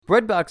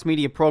Breadbox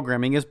Media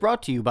Programming is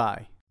brought to you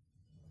by...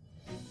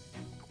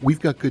 We've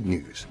got good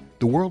news.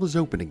 The world is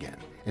open again,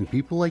 and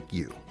people like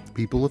you,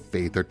 people of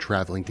faith, are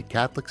traveling to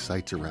Catholic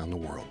sites around the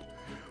world.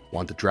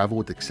 Want to travel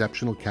with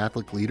exceptional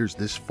Catholic leaders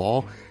this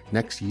fall,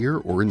 next year,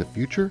 or in the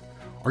future?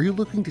 Are you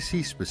looking to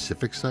see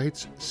specific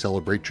sites,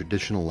 celebrate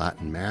traditional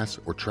Latin Mass,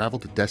 or travel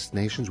to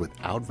destinations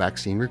without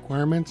vaccine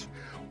requirements?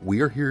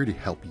 We are here to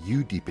help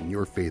you deepen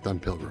your faith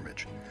on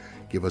pilgrimage.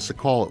 Give us a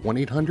call at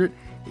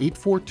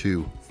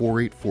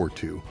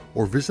 1-800-842-4842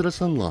 or visit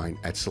us online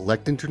at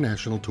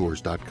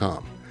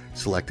selectinternationaltours.com.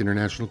 Select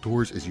International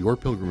Tours is your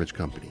pilgrimage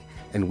company,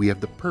 and we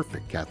have the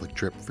perfect Catholic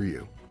trip for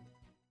you.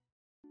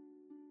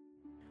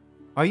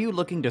 Are you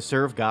looking to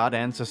serve God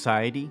and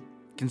society?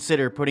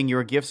 Consider putting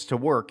your gifts to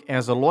work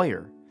as a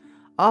lawyer.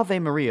 Ave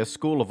Maria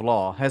School of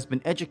Law has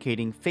been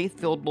educating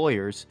faith-filled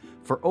lawyers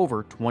for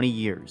over 20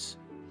 years.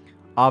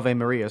 Ave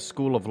Maria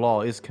School of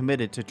Law is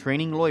committed to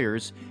training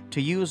lawyers to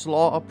use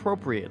law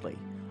appropriately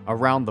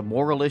around the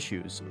moral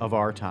issues of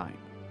our time.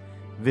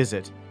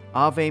 Visit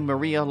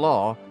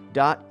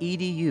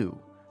avemarialaw.edu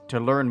to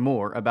learn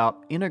more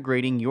about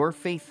integrating your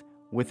faith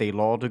with a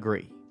law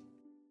degree.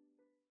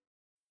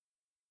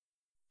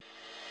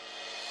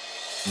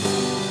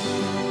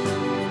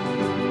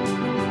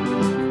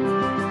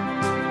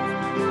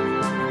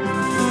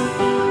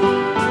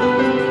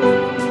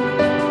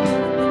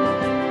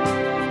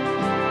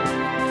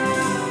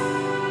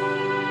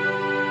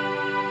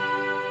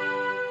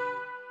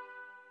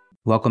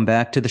 Welcome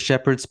back to The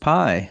Shepherd's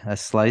Pie, a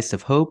slice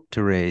of hope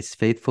to raise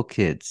faithful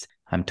kids.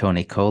 I'm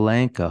Antony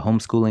Kolenc, a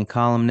homeschooling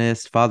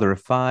columnist, father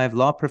of 5,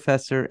 law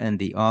professor, and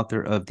the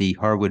author of the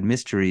Harwood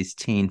Mysteries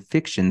teen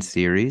fiction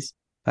series.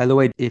 By the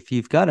way, if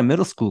you've got a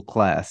middle school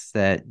class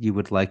that you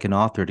would like an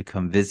author to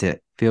come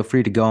visit, feel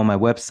free to go on my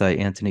website,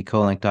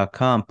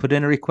 antonykolenc.com, put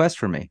in a request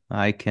for me.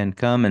 I can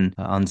come and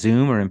on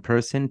Zoom or in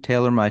person,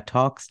 tailor my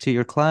talks to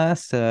your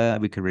class.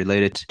 We could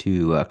relate it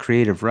to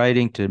creative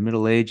writing, to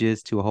Middle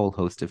Ages, to a whole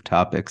host of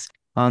topics.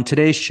 On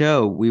today's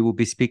show, we will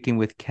be speaking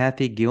with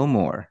Cathy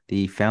Gilmore,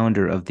 the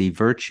founder of the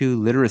Virtue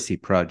Literacy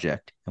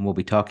Project, and we'll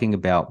be talking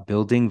about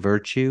building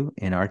virtue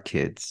in our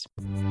kids.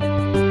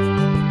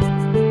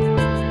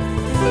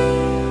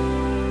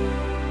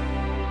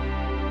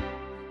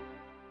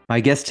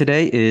 My guest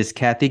today is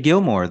Cathy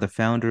Gilmore, the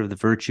founder of the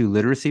Virtue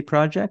Literacy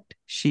Project.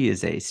 She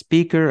is a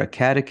speaker, a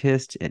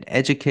catechist, an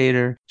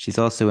educator. She's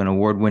also an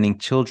award-winning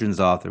children's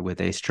author with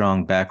a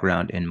strong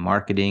background in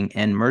marketing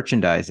and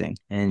merchandising.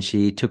 And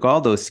she took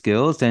all those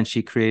skills and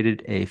she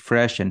created a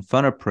fresh and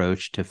fun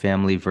approach to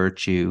family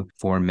virtue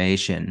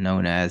formation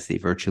known as the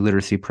Virtue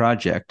Literacy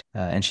Project.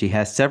 And she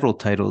has several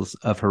titles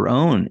of her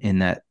own in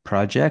that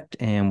project,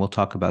 and we'll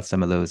talk about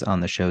some of those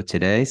on the show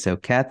today. So,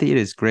 Cathy, it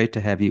is great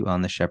to have you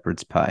on the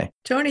Shepherd's Pie.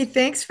 Tony,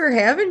 thanks for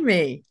having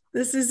me.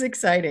 This is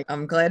exciting.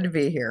 I'm glad to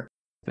be here.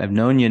 I've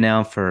known you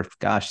now for,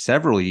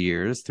 several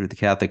years through the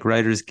Catholic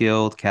Writers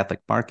Guild,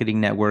 Catholic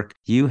Marketing Network.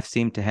 You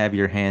seem to have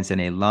your hands in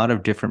a lot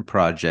of different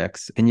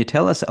projects. Can you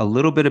tell us a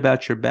little bit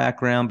about your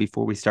background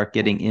before we start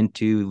getting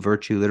into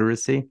virtue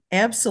literacy?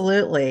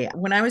 Absolutely.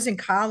 When I was in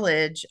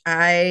college,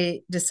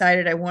 I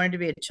decided I wanted to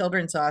be a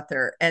children's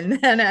author.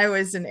 And then I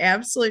was an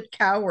absolute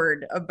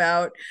coward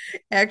about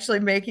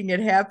actually making it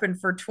happen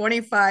for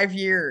 25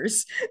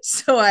 years.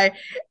 So I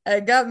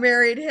got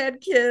married, had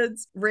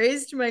kids,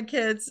 raised my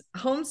kids,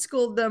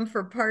 homeschooled them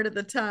for part of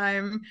the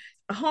time.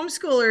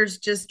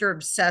 Homeschoolers just are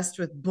obsessed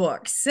with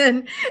books.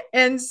 And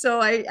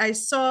so I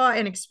saw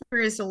and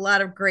experienced a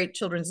lot of great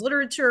children's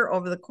literature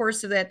over the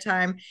course of that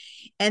time.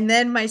 And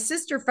then my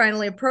sister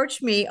finally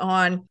approached me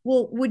on,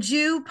 well, would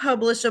you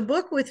publish a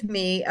book with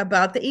me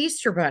about the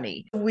Easter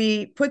Bunny?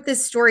 We put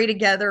this story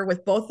together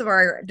with both of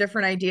our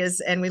different ideas,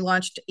 and we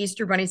launched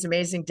Easter Bunny's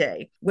Amazing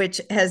Day, which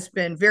has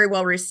been very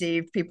well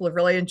received. People have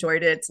really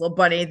enjoyed it. It's a little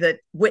bunny that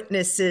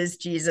witnesses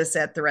Jesus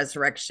at the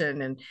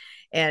resurrection,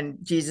 and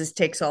Jesus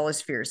takes all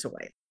his fears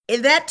away.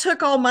 And that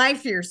took all my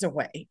fears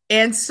away.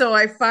 And so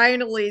I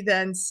finally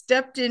then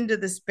stepped into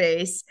the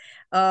space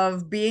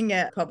of being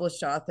a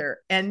published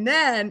author. And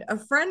then a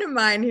friend of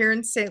mine here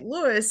in St.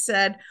 Louis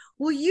said,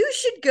 well, you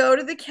should go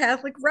to the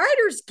Catholic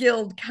Writers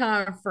Guild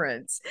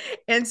conference.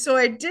 And so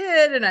I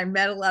did, and I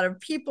met a lot of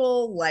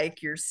people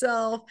like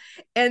yourself.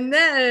 And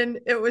then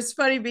it was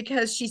funny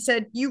because she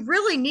said, you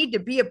really need to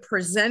be a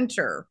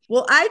presenter.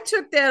 Well, I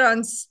took that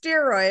on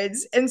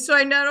steroids. And so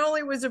I not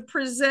only was a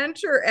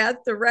presenter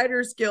at the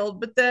Writers Guild,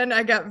 but then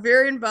I got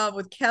very involved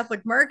with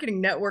Catholic Marketing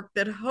Network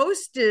that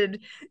hosted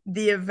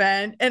the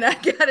event. And I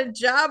got a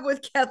job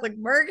with Catholic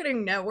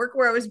Marketing Network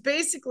where I was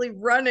basically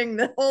running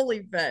the whole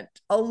event.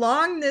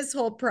 Along this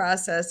whole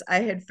process,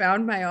 I had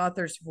found my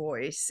author's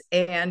voice,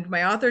 and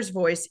my author's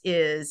voice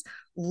is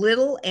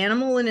little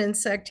animal and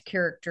insect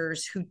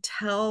characters who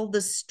tell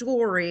the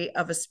story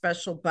of a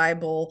special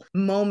Bible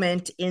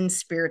moment in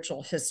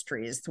spiritual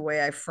history, is the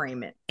way I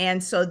frame it.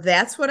 And so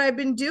that's what I've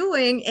been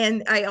doing.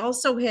 And I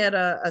also had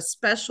a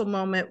special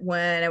moment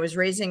when I was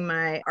raising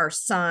our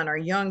son, our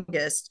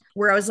youngest,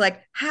 where I was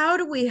like, how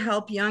do we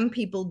help young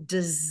people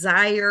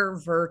desire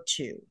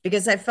virtue?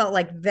 Because I felt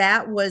like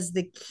that was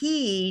the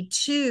key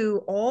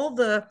to all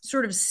the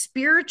sort of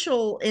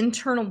spiritual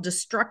internal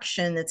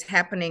destruction that's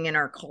happening in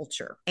our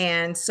culture.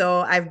 And so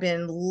I've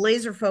been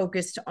laser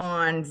focused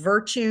on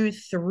virtue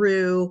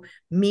through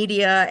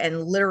media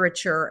and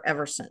literature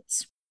ever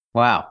since.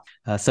 Wow.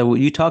 So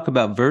you talk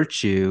about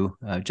virtue,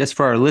 just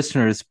for our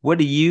listeners, what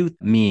do you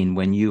mean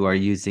when you are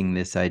using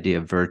this idea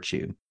of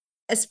virtue?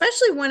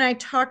 Especially when I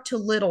talk to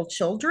little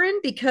children,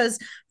 because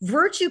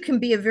virtue can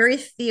be a very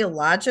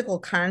theological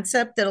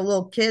concept that a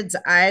little kid's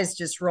eyes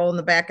just roll in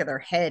the back of their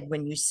head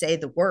when you say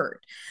the word.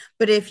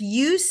 But if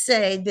you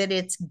say that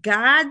it's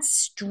God's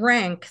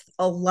strength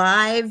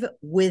alive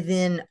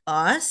within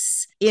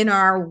us in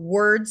our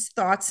words,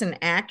 thoughts, and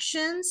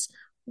actions,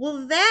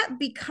 well, that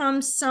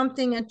becomes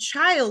something a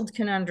child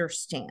can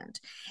understand.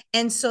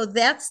 And so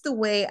that's the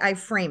way I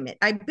frame it.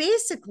 I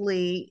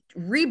basically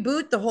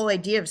reboot the whole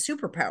idea of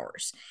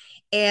superpowers,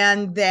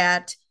 and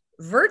that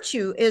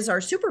virtue is our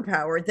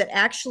superpower that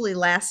actually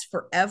lasts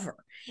forever.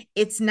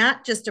 It's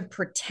not just a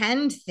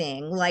pretend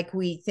thing like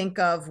we think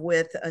of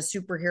with a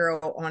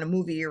superhero on a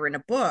movie or in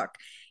a book.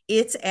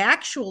 It's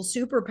actual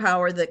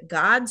superpower that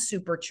God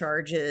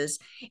supercharges,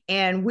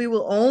 and we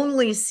will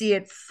only see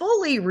it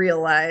fully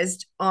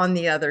realized on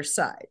the other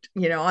side,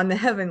 on the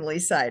heavenly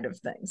side of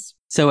things.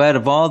 So out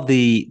of all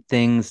the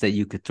things that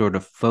you could sort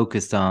of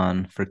focus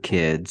on for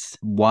kids,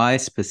 why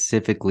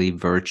specifically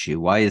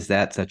virtue? Why is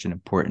that such an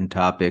important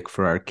topic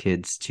for our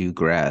kids to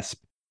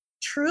grasp?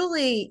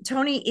 Truly,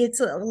 Tony,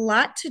 it's a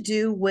lot to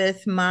do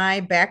with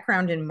my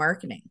background in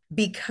marketing,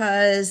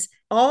 because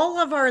all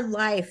of our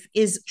life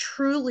is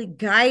truly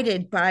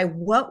guided by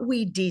what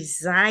we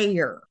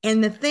desire.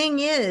 And the thing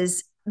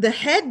is, the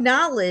head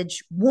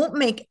knowledge won't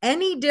make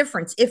any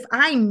difference. If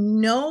I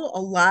know a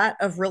lot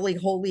of really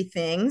holy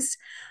things,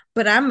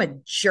 but I'm a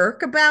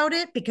jerk about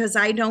it because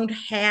I don't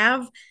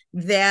have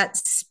that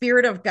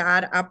Spirit of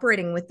God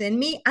operating within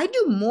me, I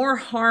do more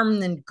harm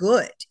than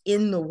good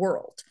in the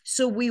world.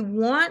 So we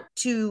want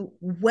to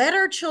whet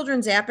our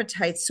children's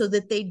appetites so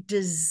that they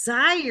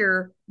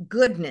desire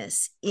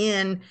goodness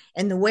and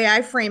the way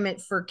I frame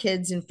it for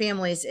kids and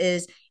families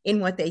is in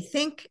what they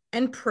think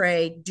and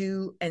pray,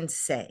 do and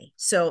say.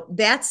 So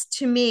that's,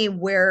 to me,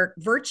 where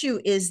virtue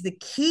is the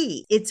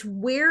key. It's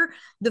where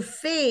the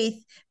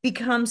faith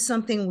becomes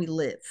something we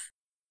live.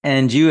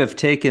 And you have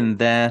taken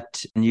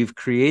that and you've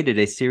created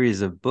a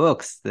series of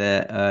books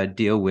that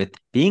deal with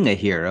being a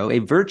hero, a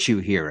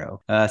virtue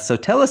hero. So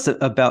tell us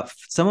about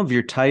some of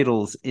your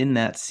titles in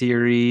that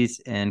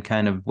series and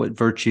kind of what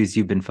virtues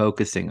you've been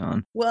focusing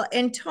on. Well,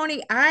 and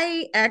Tony,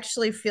 I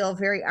actually feel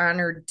very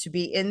honored to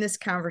be in this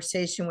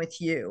conversation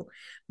with you,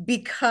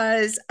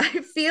 because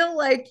I feel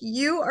like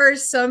you are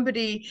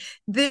somebody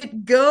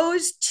that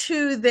goes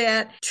to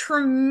that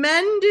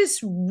tremendous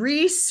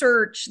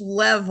research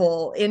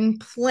level in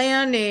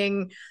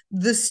planning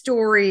the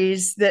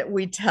stories that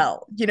we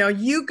tell.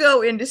 You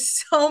go into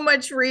so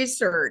much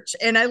research,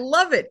 and I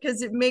love it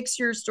because it makes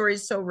your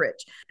stories so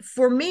rich.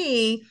 For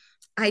me,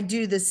 I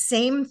do the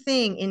same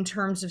thing in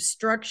terms of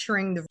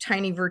structuring the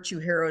Tiny Virtue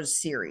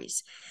Heroes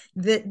series.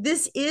 That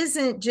this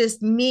isn't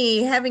just me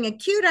having a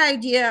cute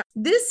idea.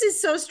 This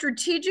is so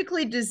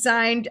strategically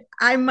designed,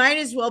 I might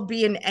as well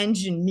be an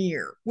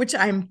engineer, which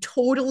I'm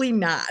totally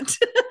not.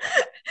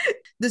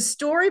 The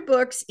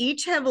storybooks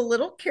each have a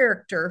little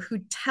character who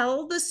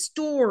tell the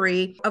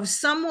story of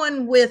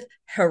someone with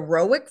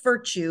heroic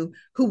virtue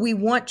who we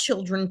want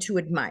children to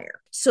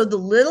admire. So the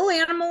little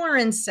animal or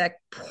insect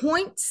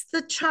points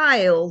the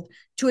child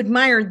to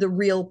admire the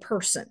real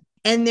person.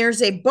 And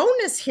there's a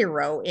bonus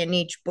hero in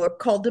each book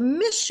called a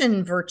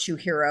mission virtue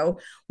hero,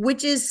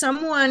 which is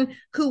someone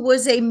who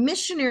was a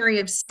missionary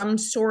of some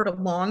sort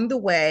along the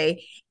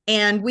way.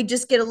 And we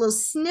just get a little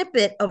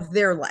snippet of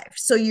their life.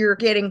 So you're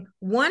getting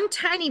one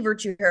tiny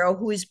virtue hero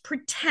who is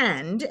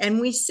pretend. And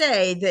we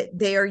say that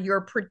they are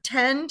your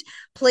pretend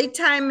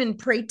playtime and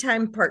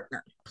praytime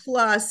partner,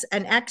 plus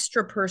an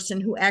extra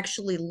person who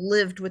actually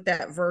lived with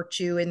that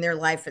virtue in their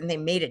life and they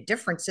made a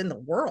difference in the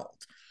world.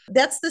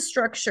 That's the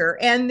structure.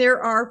 And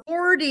there are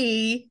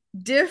 40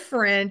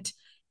 different,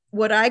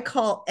 what I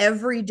call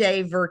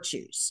everyday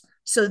virtues.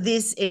 So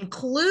this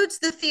includes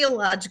the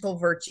theological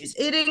virtues.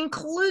 It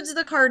includes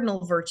the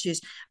cardinal virtues,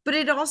 but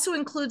it also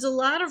includes a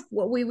lot of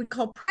what we would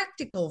call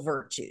practical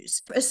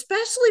virtues.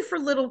 Especially for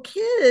little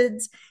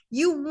kids,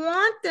 you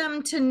want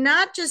them to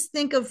not just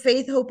think of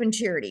faith, hope, and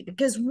charity,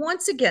 because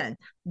once again,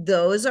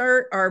 those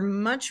are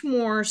much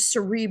more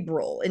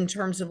cerebral in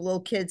terms of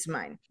little kids'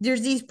 mind.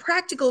 There's these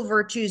practical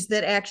virtues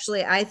that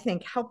actually, I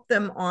think, help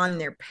them on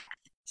their path.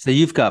 So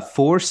you've got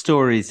 4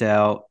 stories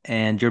out,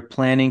 and you're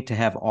planning to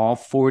have all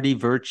 40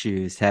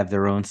 virtues have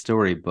their own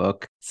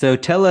storybook. So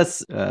tell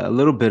us a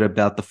little bit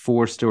about the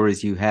 4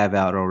 stories you have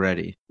out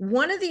already.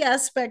 One of the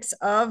aspects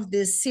of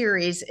this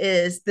series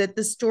is that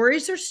the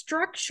stories are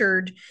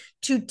structured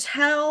to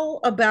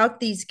tell about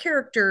these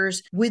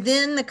characters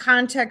within the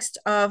context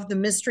of the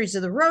mysteries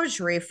of the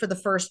Rosary for the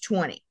first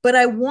 20. But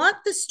I want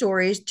the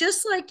stories,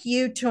 just like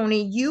you,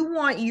 Tony, you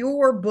want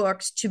your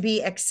books to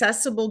be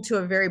accessible to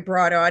a very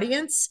broad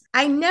audience.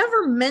 I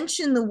never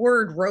mention the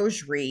word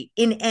Rosary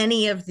in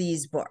any of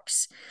these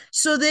books,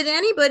 so that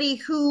anybody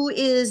who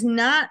is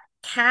not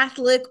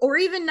Catholic, or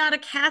even not a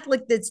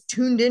Catholic that's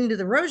tuned into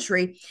the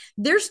Rosary,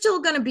 they're still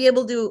going to be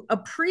able to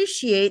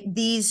appreciate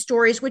these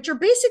stories, which are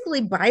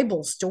basically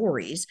Bible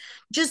stories,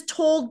 just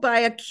told by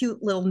a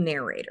cute little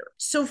narrator.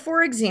 So,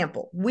 for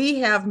example, we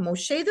have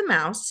Moshe the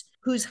Mouse,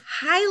 who's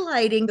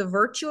highlighting the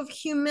virtue of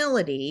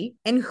humility,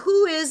 and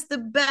who is the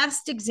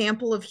best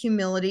example of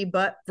humility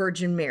but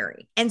Virgin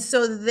Mary. And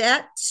so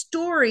that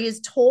story is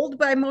told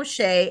by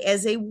Moshe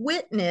as a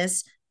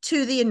witness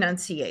to the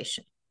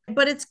Annunciation.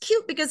 But it's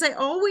cute because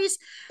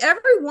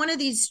every one of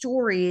these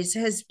stories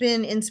has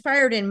been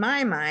inspired in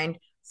my mind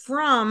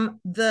from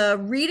the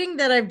reading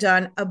that I've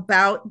done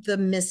about the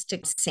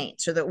mystic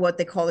saints, or what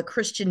they call the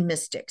Christian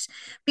mystics.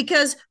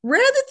 Because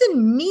rather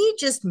than me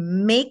just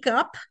make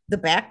up the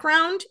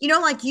background,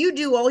 like you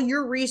do all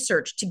your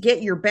research to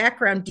get your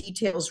background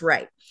details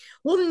right.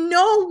 Well,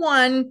 no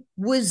one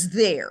was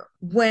there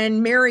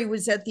when Mary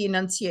was at the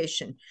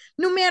Annunciation.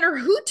 No matter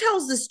who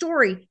tells the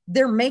story,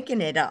 they're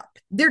making it up.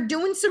 They're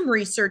doing some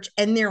research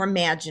and they're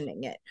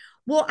imagining it.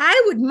 Well,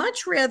 I would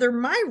much rather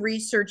my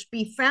research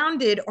be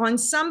founded on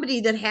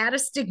somebody that had a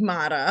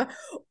stigmata,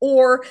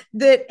 or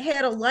that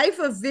had a life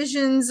of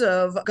visions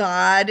of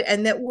God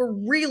and that were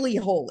really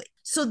holy.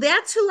 So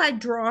that's who I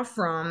draw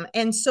from.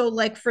 And so,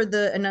 like for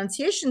the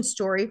Annunciation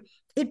story,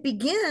 it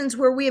begins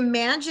where we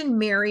imagine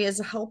Mary as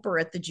a helper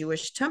at the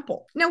Jewish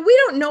temple. Now, we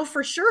don't know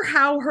for sure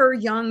how her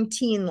young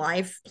teen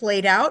life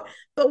played out,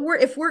 but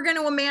if we're going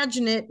to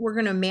imagine it, we're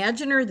going to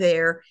imagine her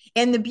there.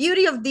 And the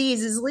beauty of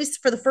these is, at least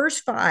for the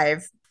first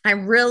 5, I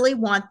really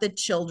want the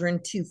children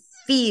to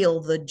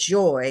feel the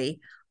joy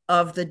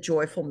of the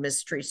joyful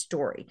mystery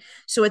story.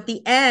 So at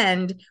the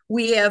end,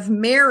 we have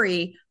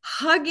Mary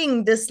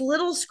hugging this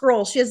little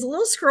scroll. She has a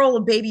little scroll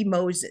of baby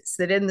Moses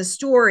that in the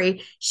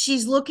story,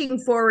 she's looking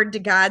forward to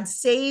God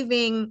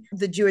saving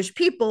the Jewish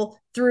people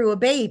through a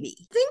baby.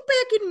 Think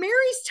back in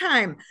Mary's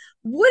time.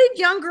 What did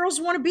young girls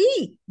want to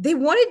be? They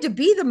wanted to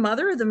be the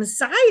mother of the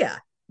Messiah.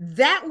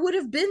 That would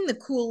have been the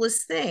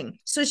coolest thing.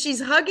 So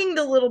she's hugging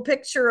the little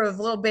picture of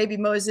little baby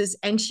Moses,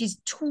 and she's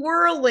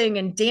twirling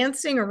and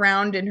dancing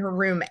around in her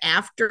room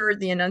after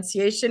the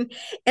Annunciation.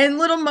 And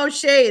little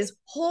Moshe is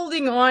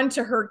holding on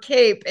to her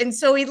cape. And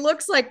so he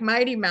looks like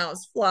Mighty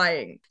Mouse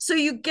flying. So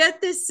you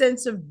get this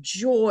sense of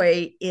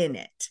joy in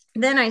it.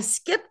 Then I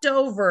skipped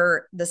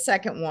over the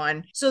second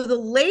one. So the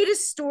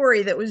latest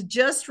story that was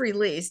just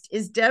released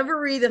is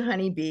Devery the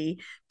honeybee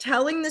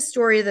telling the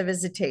story of the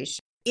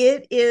visitation.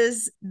 It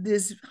is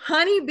this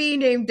honeybee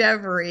named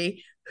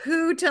Devery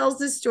who tells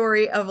the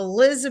story of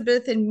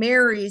Elizabeth and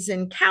Mary's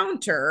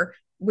encounter,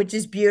 which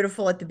is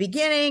beautiful at the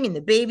beginning, and the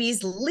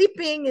baby's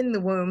leaping in the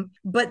womb.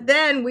 But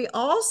then we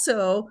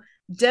also,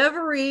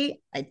 Devery,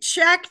 I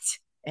checked,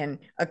 and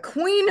a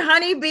queen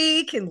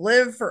honeybee can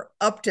live for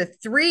up to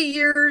 3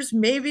 years,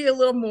 maybe a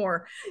little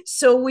more.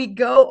 So we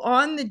go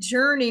on the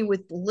journey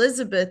with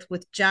Elizabeth,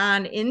 with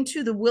John,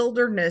 into the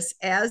wilderness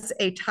as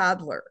a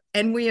toddler.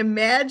 And we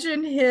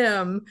imagine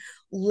him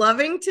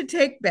loving to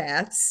take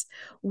baths,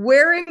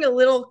 wearing a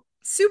little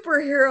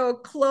superhero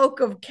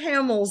cloak of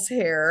camel's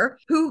hair,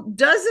 who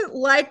doesn't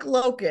like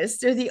locusts.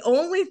 They're the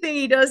only thing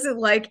he doesn't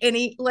like. And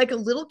he, like a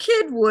little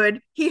kid would,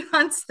 he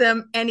hunts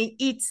them and he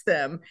eats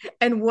them.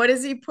 And what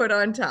does he put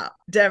on top?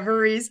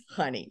 Devery's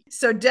honey.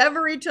 So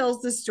Devery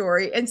tells the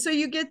story. And so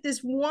you get this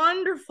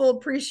wonderful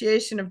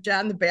appreciation of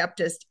John the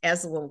Baptist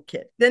as a little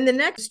kid. Then the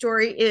next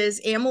story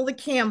is Amel the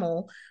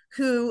camel,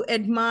 who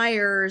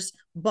admires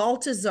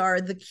Balthazar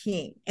the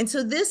king. And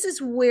so this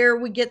is where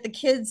we get the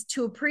kids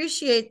to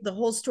appreciate the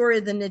whole story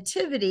of the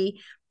Nativity,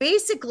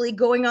 basically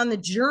going on the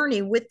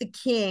journey with the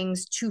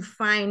kings to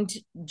find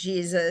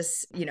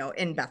Jesus,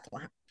 in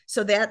Bethlehem.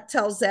 So that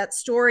tells that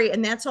story,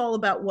 and that's all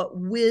about what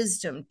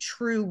wisdom,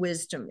 true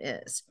wisdom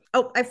is.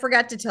 Oh, I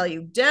forgot to tell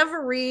you,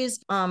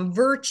 Devery's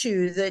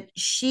virtue that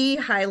she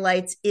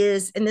highlights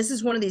is, and this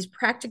is one of these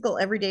practical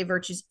everyday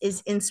virtues,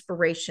 is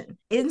inspiration.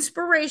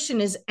 Inspiration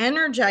is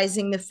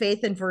energizing the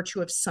faith and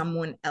virtue of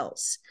someone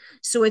else.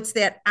 So it's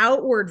that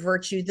outward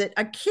virtue that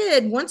a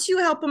kid, once you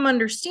help them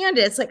understand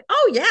it, it's like,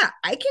 oh yeah,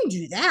 I can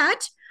do that.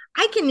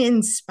 I can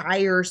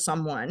inspire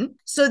someone.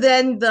 So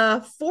then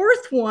the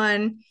fourth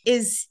one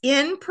is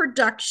in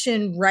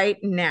production right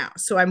now.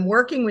 So I'm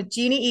working with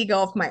Jeannie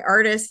Egolf, my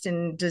artist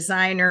and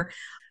designer,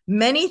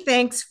 Many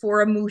thanks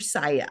for a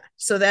Messiah.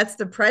 So that's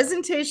the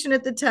presentation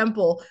at the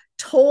temple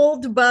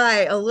told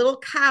by a little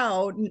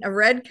cow, a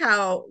red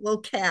cow, little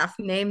calf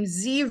named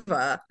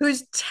Ziva,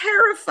 who's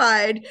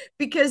terrified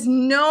because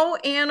no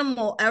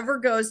animal ever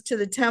goes to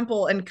the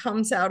temple and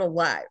comes out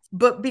alive.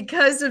 But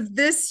because of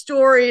this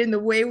story and the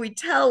way we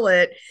tell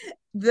it,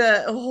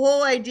 the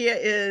whole idea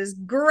is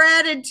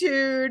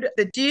gratitude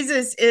that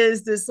Jesus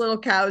is this little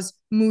cow's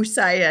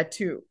Messiah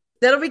too.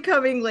 That'll be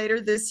coming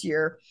later this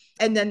year.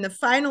 And then the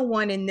final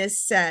one in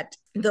this set,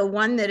 the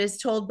one that is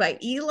told by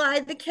Eli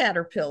the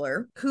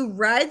caterpillar, who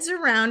rides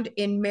around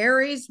in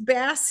Mary's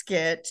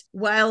basket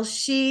while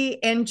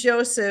she and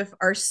Joseph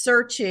are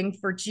searching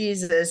for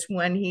Jesus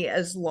when he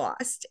is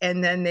lost.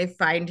 And then they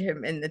find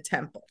him in the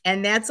temple.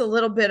 And that's a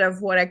little bit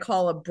of what I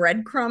call a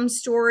breadcrumb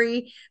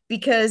story,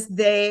 because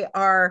they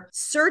are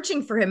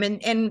searching for him.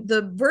 And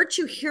the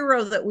virtue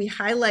hero that we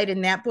highlight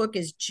in that book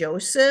is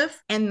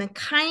Joseph, and the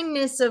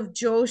kindness of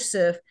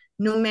Joseph.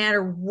 No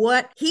matter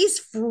what,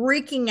 he's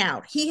freaking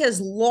out. He has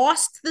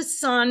lost the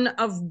Son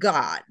of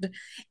God,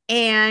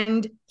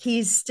 and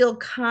he's still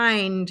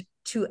kind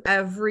to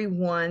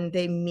everyone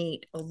they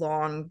meet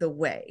along the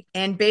way.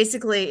 And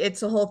basically,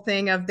 it's a whole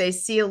thing of they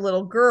see a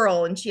little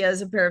girl and she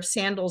has a pair of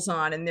sandals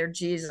on, and they're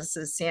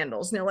Jesus's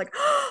sandals. And they're like,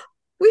 oh,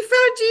 we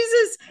found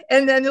Jesus.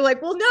 And then they're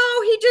like, well,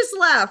 no, he just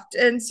left.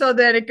 And so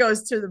then it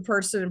goes to the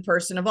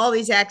person of all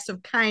these acts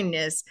of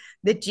kindness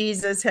that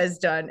Jesus has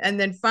done. And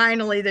then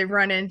finally they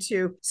run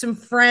into some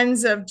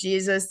friends of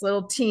Jesus,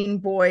 little teen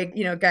boy,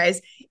 guys,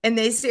 and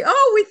they say,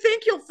 oh, we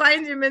think you'll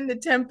find him in the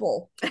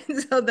temple.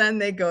 And so then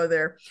they go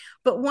there.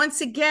 But once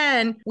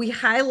again, we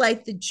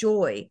highlight the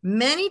joy.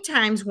 Many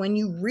times when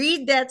you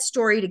read that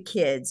story to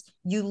kids,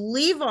 you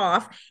leave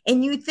off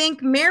and you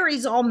think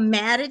Mary's all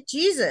mad at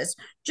Jesus.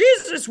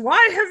 Jesus,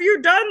 why have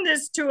you done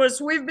this to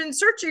us? We've been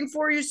searching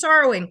for you,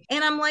 sorrowing.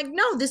 And I'm like,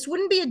 no, this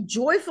wouldn't be a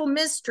joyful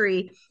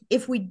mystery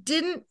if we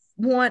didn't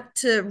want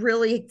to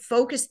really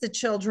focus the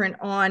children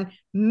on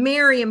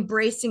Mary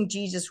embracing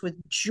Jesus with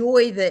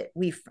joy that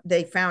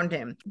they found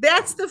him.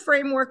 That's the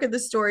framework of the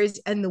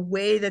stories and the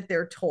way that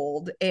they're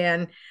told.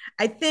 And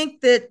I think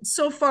that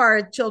so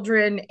far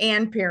children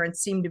and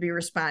parents seem to be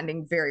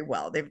responding very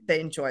well. They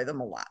enjoy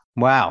them a lot.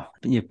 Wow,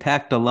 you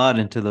packed a lot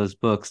into those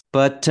books.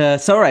 But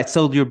so, all right,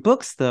 so your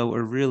books, though,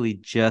 are really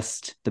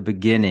just the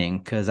beginning,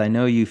 because I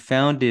know you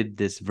founded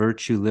this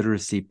virtue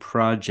literacy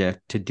project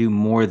to do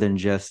more than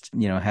just,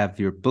 have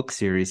your book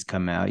series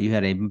come out. You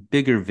had a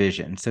bigger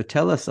vision. So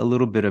tell us a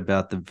little bit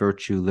about the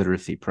virtue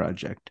literacy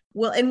project.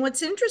 Well, and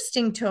what's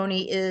interesting,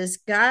 Tony, is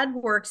God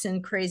works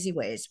in crazy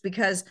ways,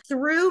 because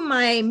through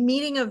my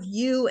meeting of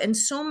you and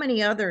so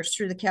many others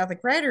through the Catholic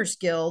Writers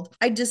Guild,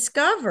 I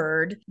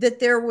discovered that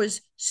there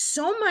was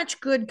so much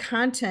good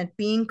content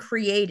being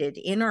created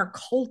in our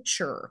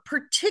culture,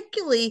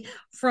 particularly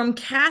from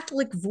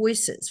Catholic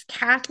voices,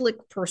 Catholic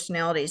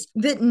personalities,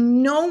 that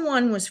no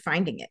one was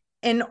finding it.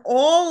 And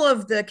all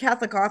of the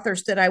Catholic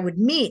authors that I would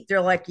meet,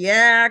 they're like,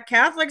 yeah,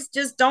 Catholics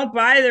just don't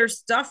buy their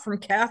stuff from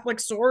Catholic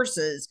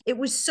sources. It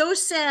was so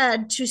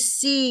sad to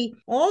see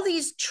all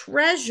these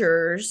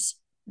treasures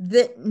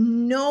that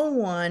no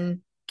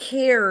one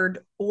cared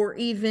or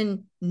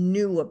even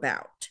knew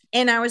about.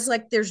 And I was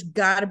like, there's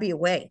got to be a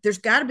way. There's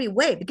got to be a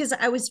way, because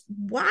I was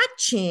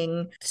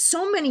watching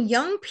so many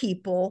young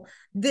people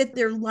that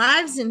their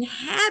lives and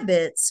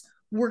habits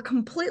were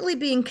completely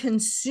being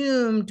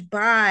consumed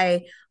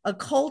by a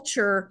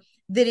culture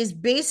that is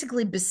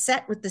basically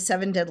beset with the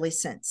 7 deadly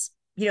sins,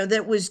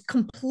 that was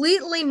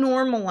completely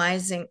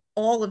normalizing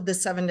all of the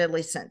 7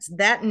 deadly sins.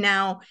 That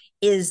now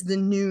is the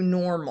new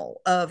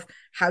normal of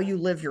how you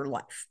live your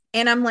life.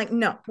 And I'm like,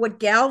 no, what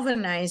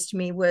galvanized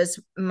me was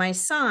my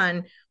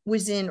son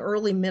was in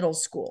early middle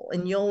school,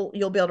 and you'll be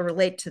able to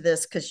relate to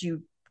this because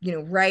you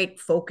write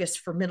focus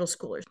for middle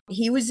schoolers.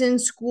 He was in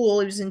school.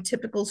 He was in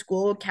typical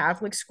school,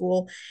 Catholic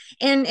school.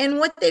 And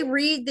what they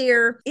read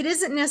there, it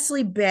isn't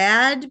necessarily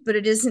bad, but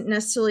it isn't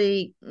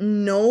necessarily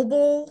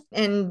noble.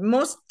 And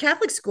most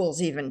Catholic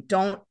schools even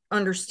don't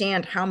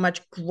understand how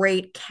much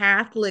great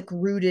Catholic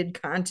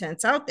rooted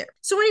content's out there.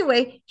 So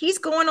anyway, he's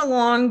going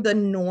along the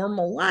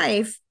normal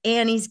life,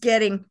 and he's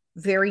getting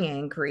very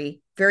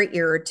angry, very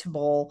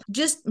irritable,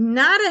 just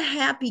not a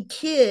happy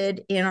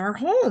kid in our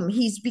home.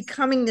 He's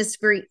becoming this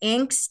very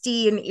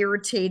angsty and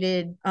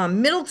irritated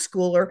middle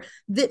schooler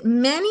that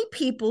many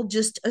people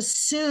just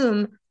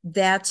assume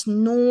that's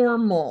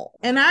normal.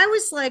 And I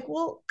was like,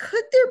 well,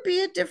 could there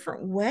be a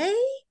different way?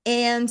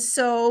 And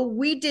so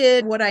we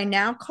did what I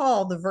now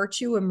call the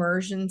Virtue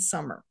Immersion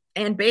Summer.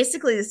 And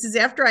basically, this is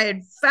after I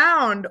had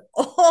found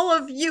all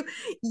of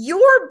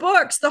your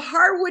books, the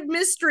Harwood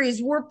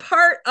Mysteries, were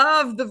part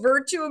of the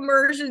Virtue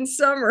Immersion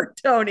Summer,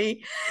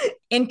 Tony.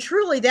 And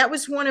truly, that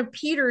was one of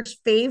Peter's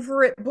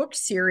favorite book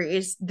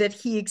series that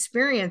he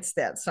experienced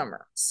that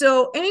summer.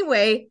 So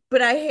anyway,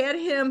 but I had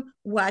him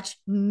watch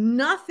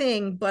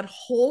nothing but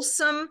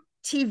wholesome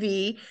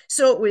TV.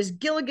 So it was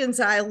Gilligan's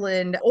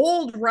Island,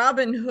 old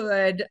Robin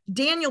Hood,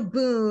 Daniel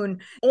Boone,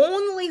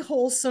 only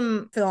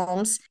wholesome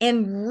films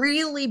and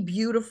really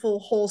beautiful,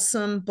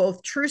 wholesome,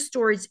 both true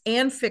stories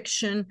and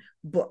fiction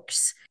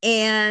books.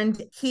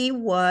 And he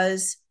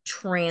was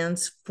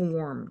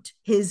transformed.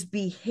 His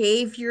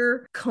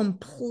behavior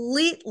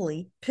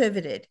completely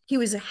pivoted. He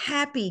was a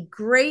happy,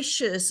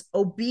 gracious,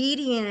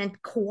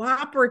 obedient,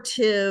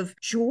 cooperative,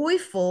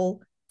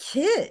 joyful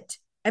kid.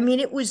 I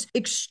mean, it was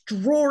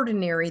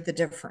extraordinary, the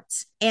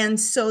difference. And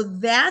so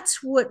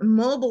that's what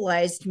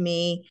mobilized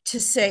me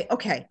to say,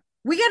 okay,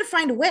 we got to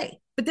find a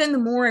way. But then the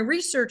more I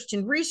researched,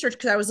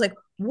 because I was like,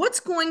 what's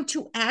going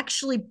to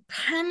actually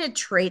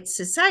penetrate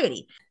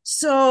society?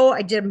 So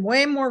I did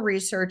way more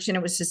research, and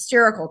it was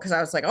hysterical because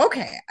I was like,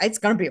 okay, it's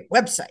going to be a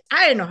website.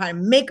 I didn't know how to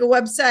make a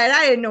website.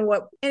 I didn't know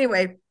what,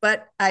 anyway,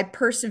 but I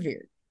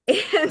persevered.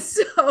 And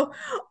so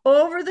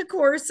over the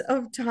course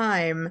of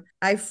time,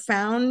 I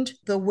found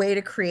the way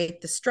to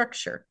create the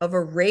structure of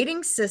a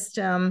rating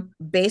system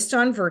based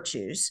on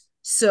virtues,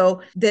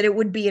 so that it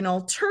would be an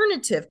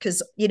alternative.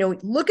 Because,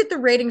 look at the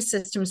rating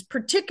systems,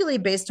 particularly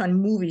based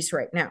on movies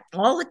right now.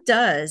 All it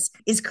does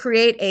is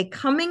create a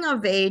coming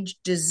of age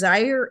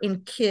desire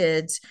in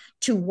kids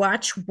to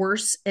watch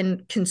worse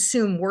and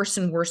consume worse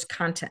and worse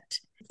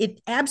content.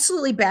 It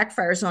absolutely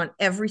backfires on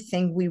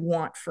everything we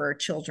want for our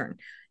children.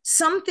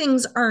 Some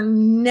things are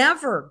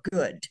never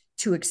good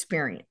to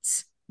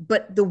experience,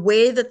 but the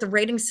way that the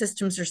rating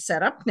systems are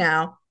set up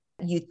now,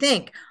 you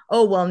think,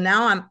 oh, well,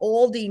 now I'm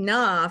old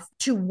enough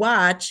to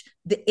watch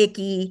the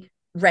icky,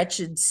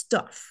 wretched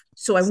stuff.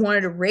 So I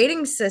wanted a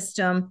rating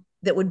system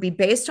that would be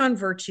based on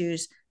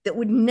virtues that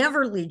would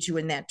never lead you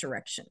in that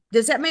direction.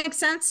 Does that make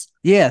sense?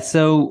 Yeah.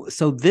 So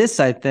this,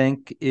 I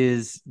think,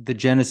 is the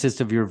genesis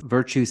of your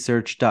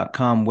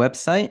virtuesearch.com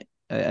website.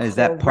 Is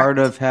that part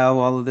of how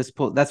all of this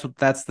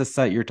that's the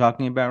site you're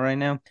talking about right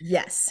now?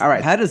 Yes. All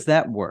right. How does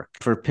that work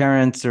for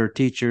parents or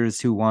teachers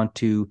who want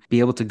to be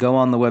able to go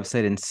on the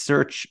website and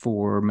search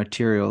for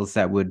materials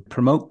that would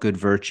promote good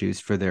virtues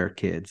for their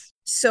kids?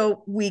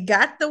 So we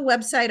got the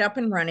website up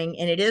and running,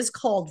 and it is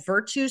called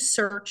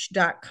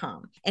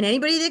virtuesearch.com. And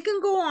anybody that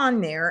can go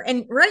on there.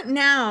 And right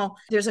now,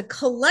 there's a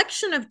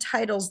collection of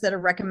titles that are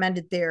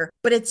recommended there,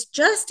 but it's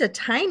just a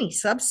tiny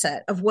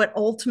subset of what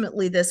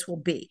ultimately this will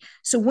be.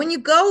 So when you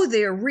go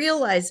there,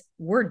 realize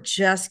we're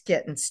just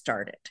getting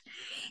started.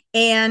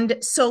 And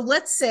so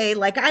let's say,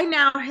 like, I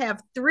now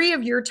have 3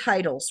 of your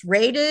titles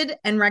rated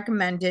and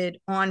recommended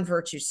on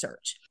Virtue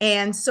Search.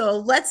 And so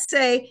let's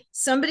say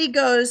somebody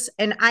goes,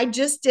 and I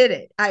just did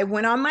it. I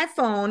went on my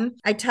phone,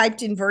 I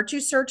typed in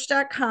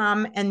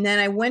virtuesearch.com, and then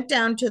I went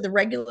down to the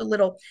regular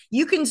little,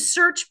 you can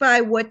search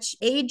by which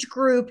age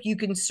group, you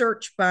can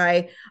search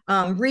by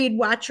read,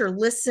 watch, or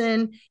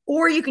listen,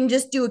 or you can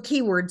just do a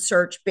keyword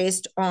search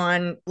based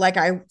on, like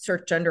I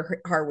searched under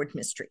Harwood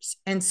Mysteries.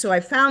 And so I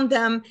found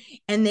them,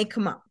 and they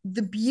come up.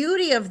 The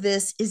beauty of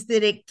this is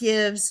that it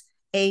gives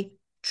a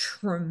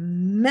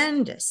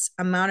tremendous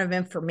amount of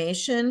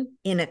information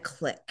in a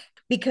click,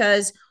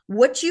 because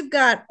what you've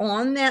got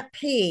on that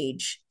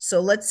page, so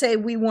let's say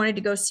we wanted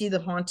to go see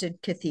the Haunted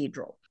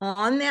Cathedral.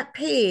 On that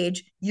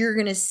page, you're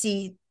going to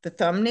see the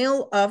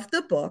thumbnail of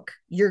the book.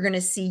 You're going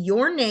to see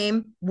your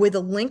name with a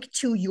link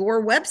to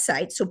your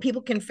website so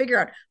people can figure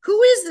out,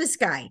 who is this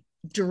guy?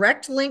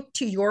 Direct link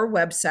to your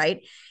website,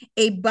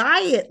 a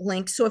buy it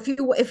link. So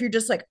if you're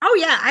just like, oh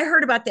yeah, I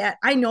heard about that,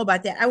 I know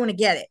about that, I want to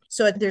get it.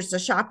 So there's a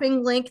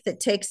shopping link that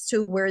takes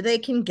to where they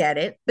can get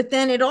it. But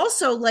then it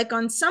also, like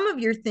on some of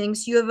your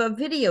things, you have a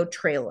video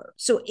trailer.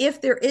 So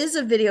if there is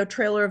a video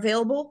trailer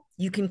available,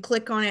 you can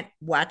click on it,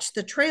 watch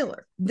the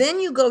trailer. Then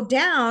you go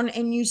down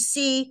and you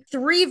see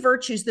 3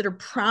 virtues that are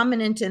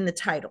prominent in the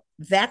title.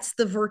 That's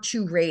the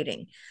virtue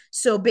rating.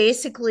 So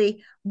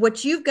basically,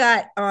 what you've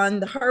got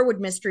on the Harwood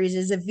Mysteries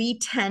is a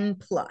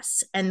V10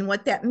 plus. And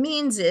what that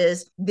means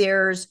is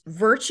there's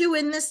virtue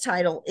in this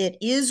title. It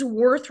is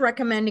worth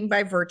recommending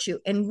by virtue.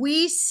 And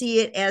we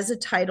see it as a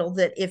title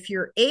that if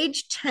you're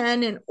age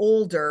 10 and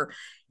older,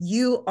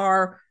 you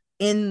are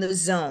in the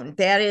zone.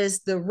 That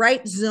is the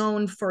right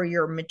zone for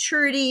your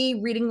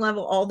maturity, reading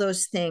level, all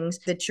those things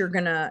that you're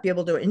going to be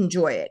able to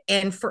enjoy it.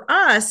 And for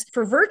us,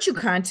 for virtue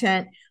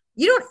content,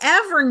 you don't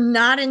ever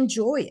not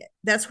enjoy it.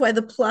 That's why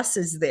the plus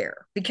is there,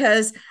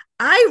 because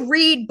I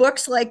read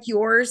books like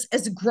yours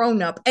as a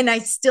grown-up and I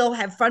still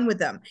have fun with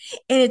them.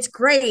 And it's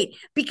great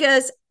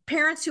because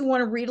parents who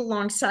want to read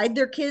alongside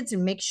their kids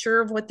and make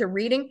sure of what they're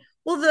reading,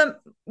 well, the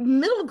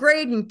middle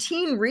grade and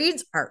teen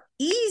reads are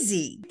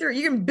easy.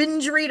 You can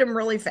binge read them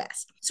really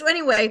fast. So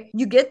anyway,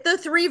 you get the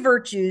 3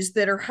 virtues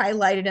that are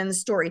highlighted in the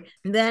story.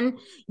 And then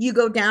you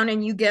go down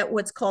and you get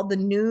what's called the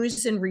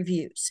news and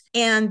reviews.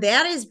 And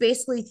that is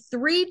basically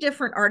 3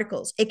 different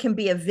articles. It can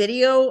be a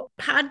video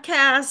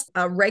podcast,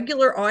 a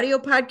regular audio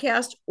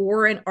podcast,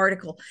 or an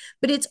article.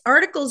 But it's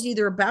articles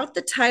either about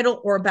the title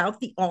or about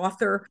the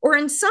author, or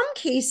in some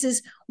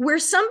cases where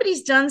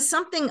somebody's done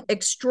something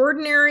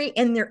extraordinary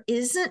and there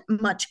isn't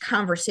much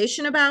conversation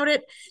conversation about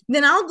it,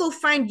 then I'll go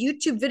find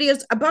YouTube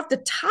videos about the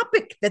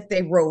topic that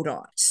they wrote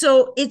on.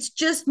 So it's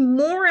just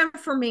more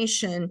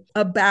information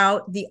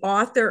about the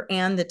author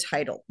and the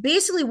title.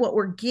 Basically, what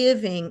we're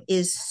giving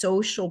is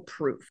social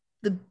proof.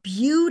 The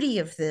beauty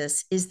of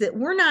this is that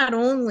we're not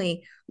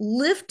only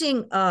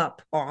lifting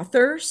up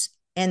authors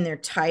and their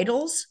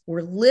titles,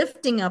 we're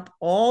lifting up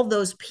all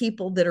those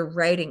people that are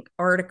writing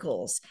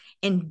articles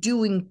and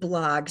doing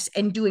blogs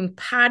and doing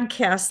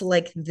podcasts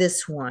like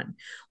this one.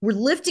 We're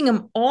lifting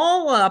them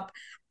all up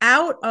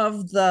out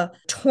of the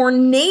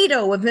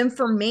tornado of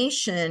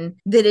information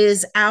that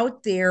is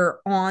out there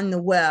on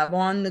the web,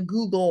 on the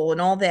Google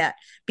and all that.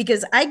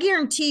 Because I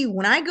guarantee you,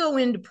 when I go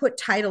in to put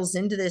titles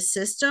into this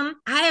system,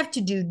 I have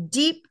to do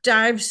deep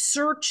dive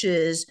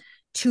searches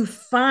to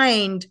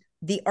find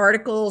the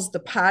articles, the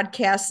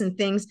podcasts and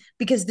things,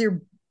 because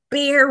they're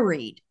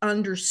buried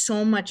under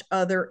so much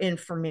other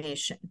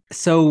information.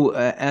 So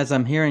as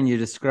I'm hearing you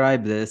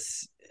describe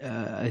this,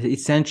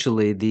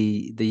 essentially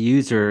the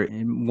user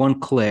in one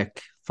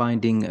click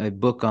finding a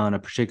book on a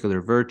particular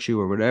virtue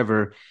or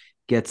whatever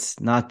gets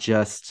not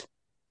just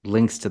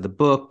links to the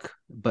book,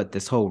 but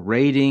this whole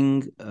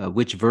rating,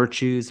 which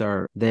virtues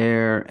are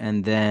there,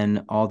 and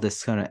then all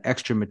this kind of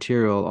extra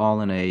material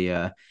all in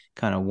a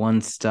kind of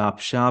one-stop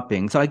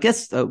shopping. So I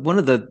guess one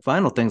of the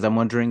final things I'm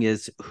wondering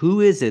is, who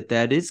is it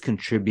that is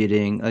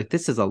contributing? Like,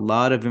 this is a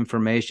lot of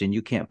information.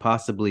 You can't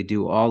possibly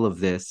do all of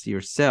this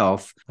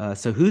yourself.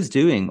 So who's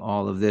doing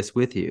all of this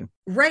with you?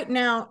 Right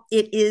now,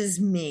 it is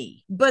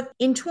me. But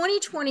in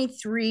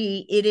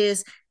 2023, it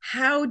is,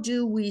 how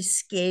do we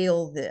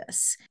scale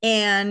this?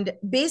 And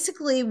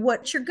basically,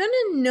 what you're going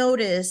to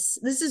notice,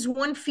 this is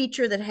one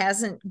feature that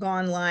hasn't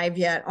gone live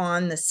yet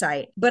on the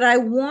site, but I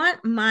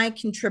want my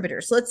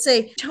contributors. Let's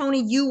say,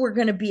 Tony, you were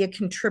going to be a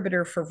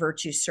contributor for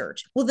Virtue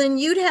Search. Well, then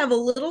you'd have a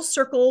little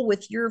circle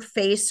with your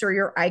face or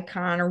your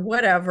icon or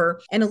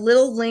whatever, and a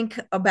little link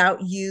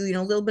about you,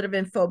 a little bit of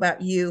info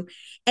about you.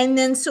 And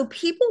then so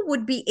people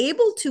would be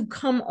able to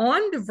come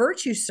on to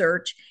Virtue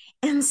Search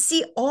and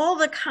see all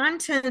the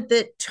content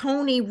that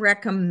Tony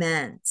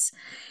recommends.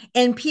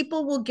 And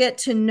people will get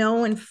to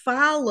know and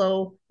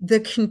follow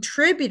the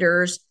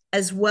contributors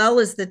as well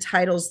as the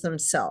titles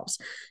themselves.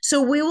 So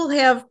we will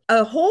have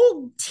a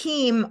whole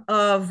team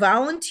of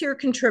volunteer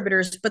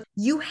contributors, but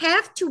you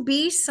have to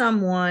be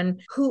someone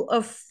who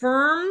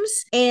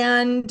affirms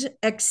and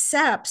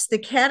accepts the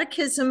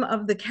Catechism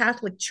of the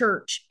Catholic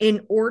Church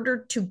in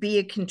order to be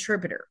a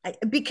contributor.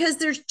 Because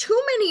there's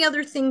too many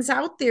other things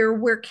out there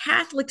where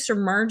Catholics are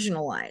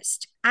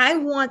marginalized. I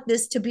want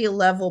this to be a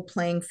level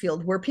playing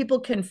field where people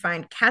can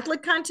find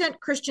Catholic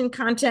content, Christian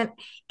content,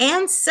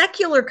 and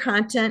secular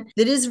content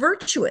that is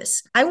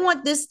virtuous. I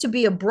want this to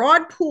be a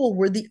broad pool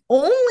where the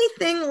only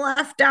thing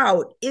left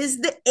out is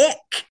the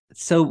ick.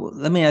 So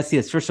let me ask you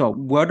this. First of all,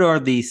 what are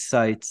these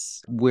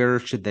sites? Where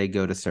should they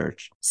go to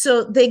search?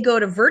 So they go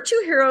to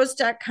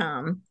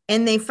virtueheroes.com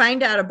and they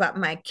find out about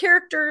my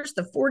characters,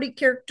 the 40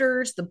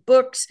 characters, the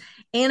books,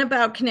 and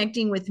about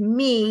connecting with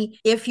me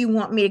if you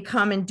want me to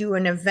come and do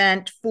an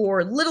event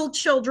for little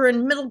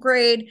children, middle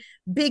grade,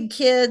 big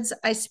kids.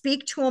 I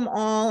speak to them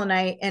all,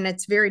 and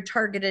it's very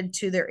targeted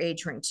to their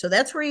age range. So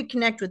that's where you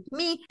connect with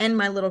me and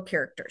my little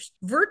characters.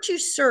 Virtue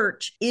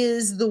Search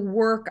is the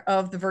work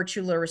of the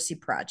Virtue Literacy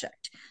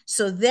Project.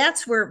 So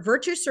that's where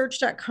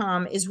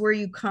virtuesearch.com is where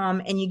you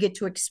come and you get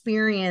to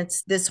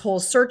experience this whole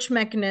search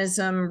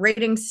mechanism,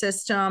 rating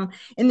system.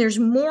 And there's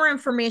more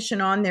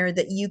information on there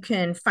that you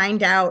can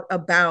find out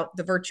about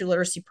the Virtue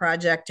Literacy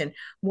Project and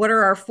what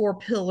are our 4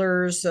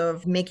 pillars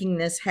of making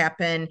this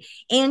happen.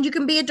 And you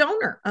can be a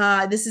donor.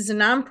 This is a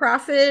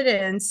nonprofit,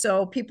 and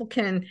so people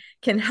can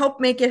help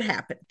make it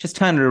happen. Just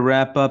kind of to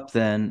wrap up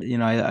then,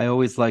 I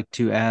always like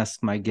to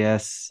ask my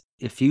guests,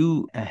 if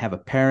you have a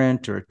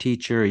parent or a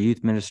teacher, a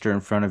youth minister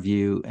in front of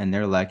you, and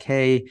they're like,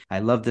 hey, I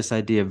love this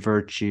idea of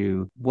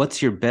virtue,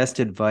 what's your best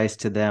advice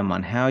to them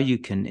on how you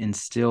can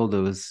instill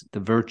the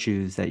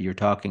virtues that you're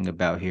talking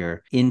about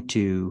here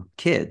into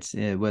kids,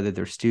 whether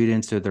they're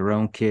students or their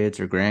own kids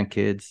or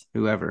grandkids,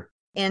 whoever?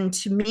 And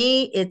to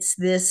me, it's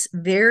this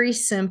very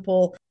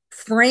simple: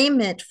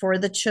 frame it for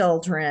the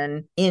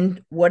children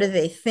in what do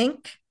they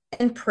think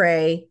and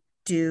pray,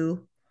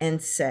 do, and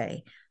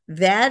say.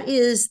 That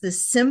is the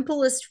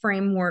simplest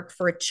framework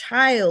for a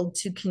child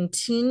to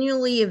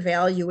continually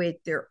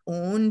evaluate their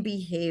own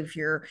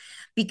behavior,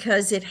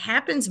 because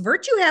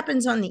virtue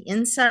happens on the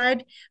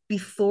inside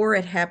before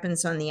it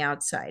happens on the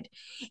outside.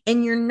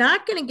 And you're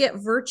not going to get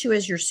virtue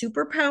as your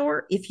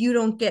superpower if you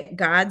don't get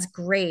God's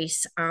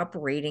grace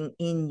operating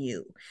in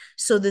you.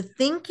 So the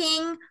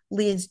thinking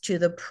leads to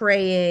the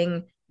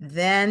praying,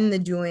 then the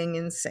doing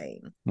and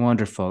saying.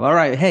 Wonderful. All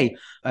right. Hey,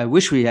 I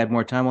wish we had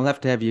more time. We'll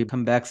have to have you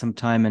come back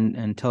sometime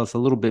and tell us a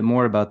little bit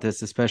more about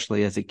this,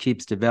 especially as it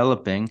keeps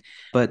developing.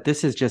 But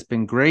this has just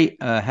been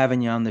great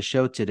having you on the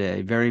show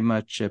today. Very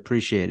much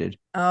appreciated.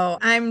 Oh,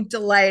 I'm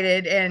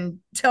delighted. And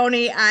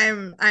Tony,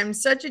 I'm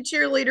such a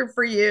cheerleader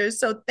for you.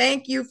 So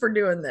thank you for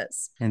doing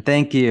this. And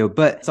thank you.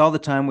 But it's all the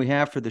time we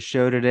have for the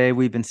show today.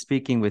 We've been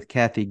speaking with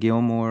Cathy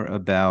Gilmore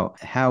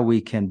about how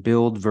we can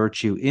build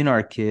virtue in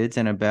our kids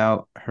and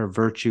about her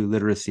virtue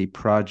literacy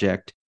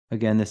project.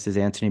 Again, this is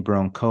Antony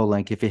Barone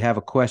Kolenc. If you have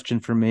a question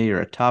for me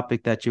or a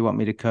topic that you want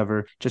me to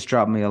cover, just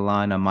drop me a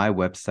line on my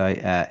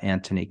website at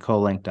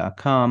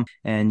antonykolenc.com.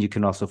 And you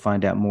can also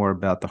find out more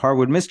about the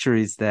hardwood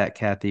mysteries that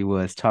Cathy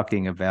was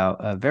talking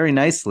about very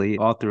nicely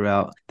all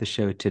throughout the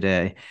show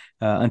today.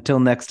 Until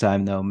next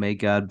time, though, may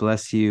God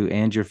bless you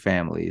and your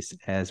families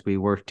as we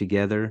work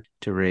together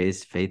to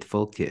raise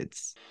faithful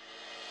kids.